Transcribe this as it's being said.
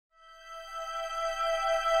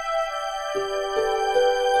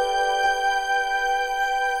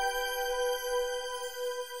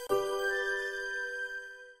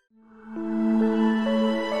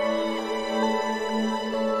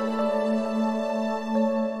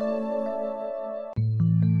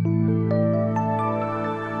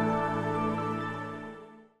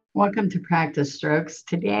Welcome to Practice Strokes.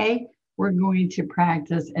 Today, we're going to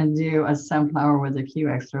practice and do a sunflower with a few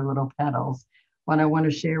extra little petals. What I want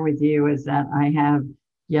to share with you is that I have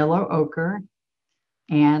yellow ochre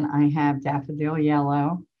and I have daffodil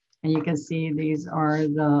yellow. And you can see these are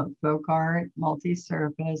the FolkArt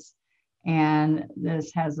multi-surface. And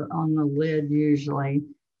this has it on the lid usually.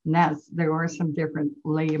 And there are some different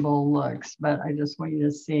label looks, but I just want you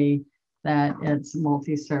to see that it's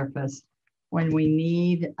multi-surface. When we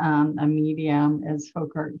need a medium, it's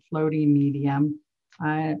FolkArt floating medium.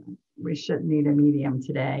 We shouldn't need a medium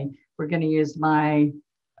today. We're going to use my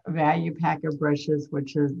value pack of brushes,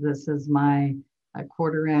 this is my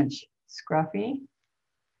 1/4 inch scruffy.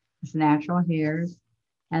 It's natural hairs.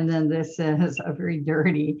 And then this is a very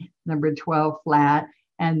dirty number 12 flat.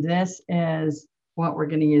 And this is what we're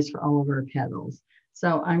going to use for all of our petals.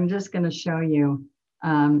 So I'm just going to show you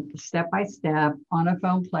step by step on a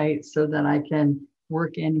foam plate so that I can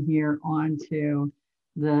work in here onto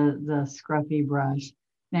the scruffy brush.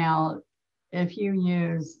 Now, if you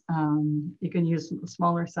use, you can use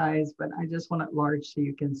smaller size, but I just want it large so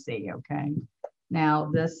you can see, okay? Now,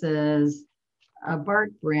 this is a bark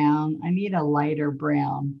brown. I need a lighter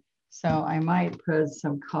brown. So I might put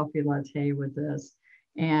some coffee latte with this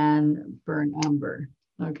and burnt umber,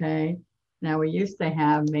 okay? Now, we used to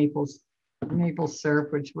have maple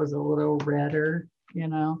syrup, which was a little redder, you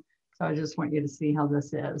know? So I just want you to see how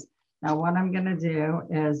this is. Now, what I'm gonna do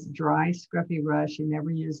is dry scruffy brush. You never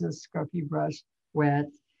use this scruffy brush wet.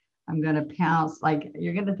 I'm gonna pounce, like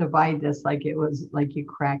you're gonna divide this like it was like you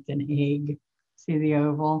cracked an egg. See the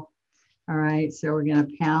oval? All right, so we're gonna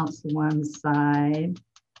pounce one side,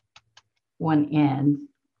 one end,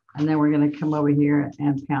 and then we're gonna come over here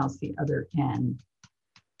and pounce the other end.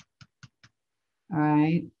 All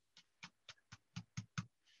right.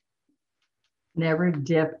 Never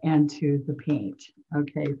dip into the paint,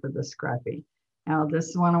 okay, for the scruffy. Now this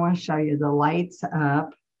is what I want to show you, the lights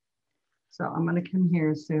up. So I'm going to come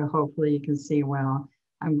here so hopefully you can see well.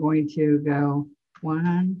 I'm going to go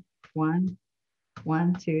 1, 1,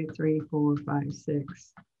 1, 2, 3, 4, 5,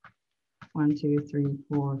 6. 1, 2, 3,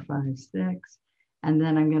 4, 5, 6. And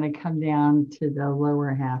then I'm going to come down to the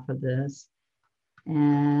lower half of this.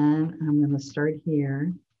 And I'm going to start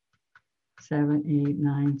here. 7, 8,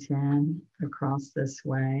 9, 10 across this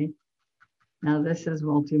way. Now this is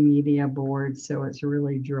multimedia board, so it's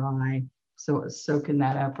really dry. So it's soaking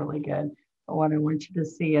that up really good. But what I want you to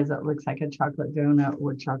see is it looks like a chocolate donut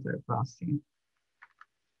with chocolate frosting.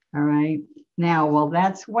 All right. Now, while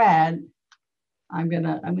that's wet, I'm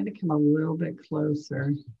gonna come a little bit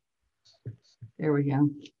closer. There we go.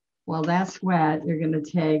 While that's wet, you're gonna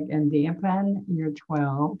take and dampen your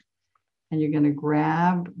 12. And you're going to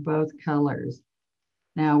grab both colors.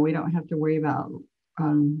 Now, we don't have to worry about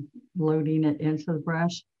loading it into the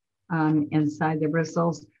brush inside the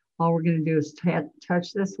bristles. All we're going to do is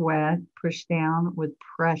touch this wet, push down with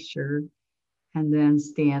pressure, and then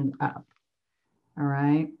stand up. All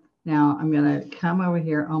right. Now, I'm going to come over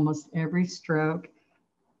here almost every stroke,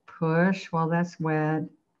 push while that's wet,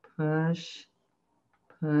 push,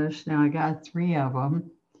 push. Now, I got 3 of them.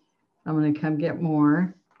 I'm going to come get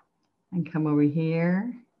more. And come over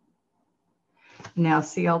here. Now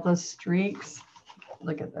see all those streaks?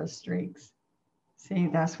 Look at those streaks. See,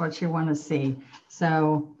 that's what you want to see.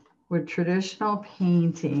 So with traditional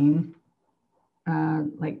painting,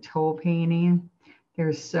 like toll painting,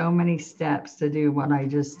 there's so many steps to do what I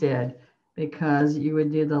just did, because you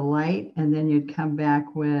would do the light and then you'd come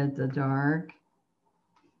back with the dark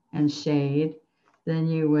and shade. Then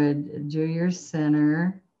you would do your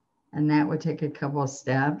center, and that would take a couple of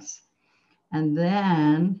steps. And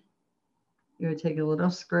then you would take a little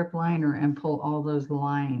script liner and pull all those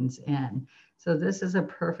lines in. So this is a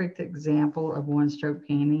perfect example of one-stroke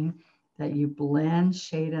painting that you blend,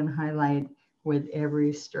 shade, and highlight with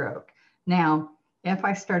every stroke. Now, if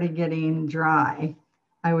I started getting dry,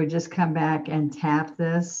 I would just come back and tap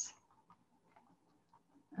this,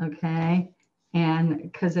 okay? And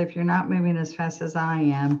because if you're not moving as fast as I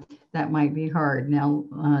am, that might be hard now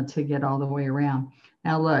to get all the way around.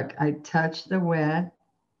 Now look, I touch the wet,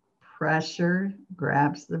 pressure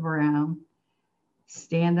grabs the brown,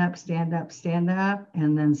 stand up, stand up, stand up,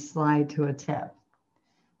 and then slide to a tip.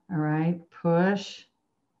 All right, push,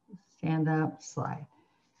 stand up, slide.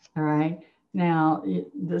 All right, now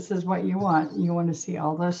this is what you want. You want to see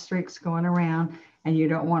all those streaks going around, and you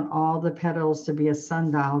don't want all the petals to be a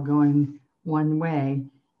sundial going one way.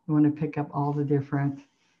 You want to pick up all the different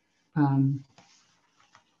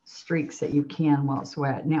streaks that you can while it's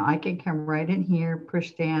wet. Now I can come right in here,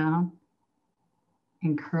 push down,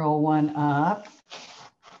 and curl one up.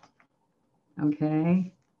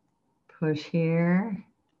 Okay, push here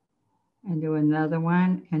and do another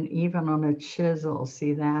one, and even on a chisel,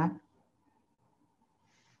 see that?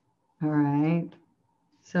 All right.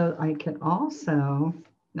 So I can also,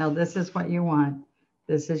 now this is what you want.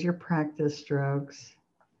 This is your practice strokes.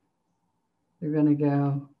 You're going to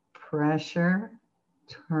go pressure,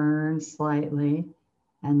 turn slightly,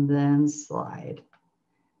 and then slide.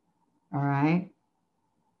 All right.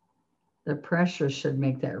 The pressure should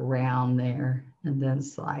make that round there and then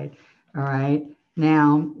slide. All right.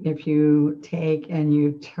 Now, if you take and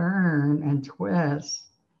you turn and twist,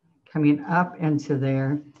 coming up into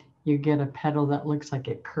there, you get a petal that looks like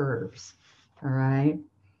it curves. All right.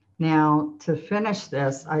 Now, to finish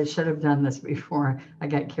this, I should have done this before I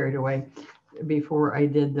got carried away, before I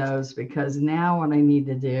did those, because now what I need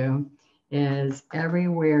to do is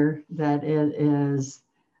everywhere that it is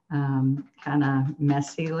kind of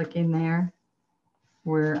messy looking there,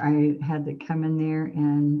 where I had to come in there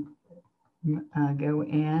and go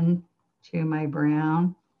in to my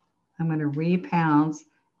brown, I'm going to repounce,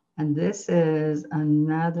 and this is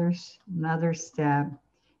another step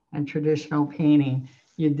in traditional painting.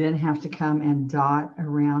 You then have to come and dot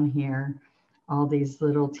around here all these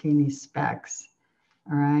little teeny specks,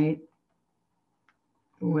 all right,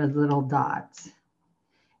 with little dots.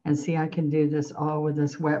 And see, I can do this all with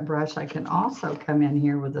this wet brush. I can also come in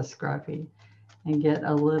here with a scruffy and get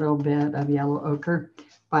a little bit of yellow ochre.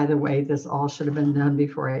 By the way, this all should have been done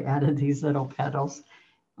before I added these little petals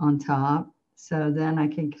on top. So then I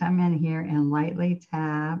can come in here and lightly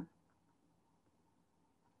tap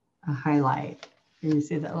a highlight. Can you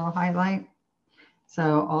see that little highlight?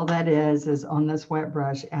 So all that is on this wet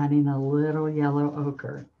brush, adding a little yellow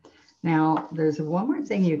ochre. Now, there's one more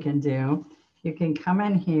thing you can do. You can come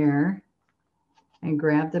in here and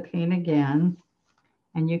grab the paint again,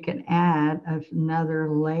 and you can add another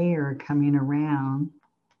layer coming around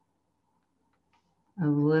of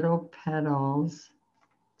little petals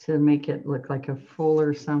to make it look like a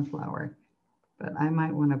fuller sunflower. But I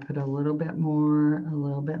might want to put a little bit more, a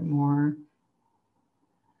little bit more.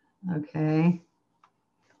 Okay.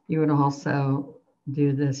 You would also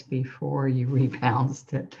do this before you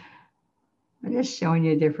repounced it. I'm just showing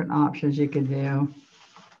you different options you could do.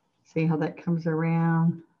 See how that comes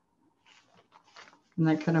around? Isn't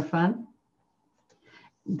that kind of fun?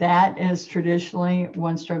 That is traditionally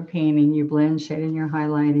one-stroke painting. You blend, shade, and your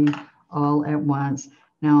highlighting all at once.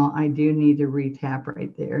 Now, I do need to retap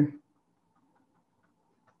right there.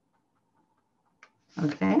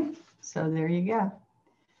 Okay, so there you go.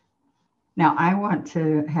 Now, I want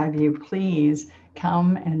to have you please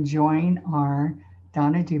come and join our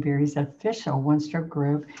Donna Dewberry's official one-stroke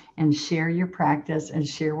group and share your practice and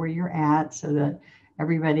share where you're at so that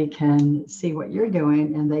everybody can see what you're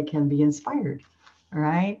doing and they can be inspired. All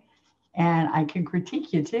right. And I can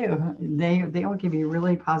critique you too. They will give you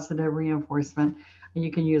really positive reinforcement. And you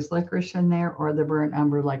can use licorice in there or the burnt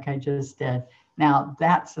umber like I just did. Now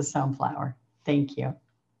that's a sunflower. Thank you.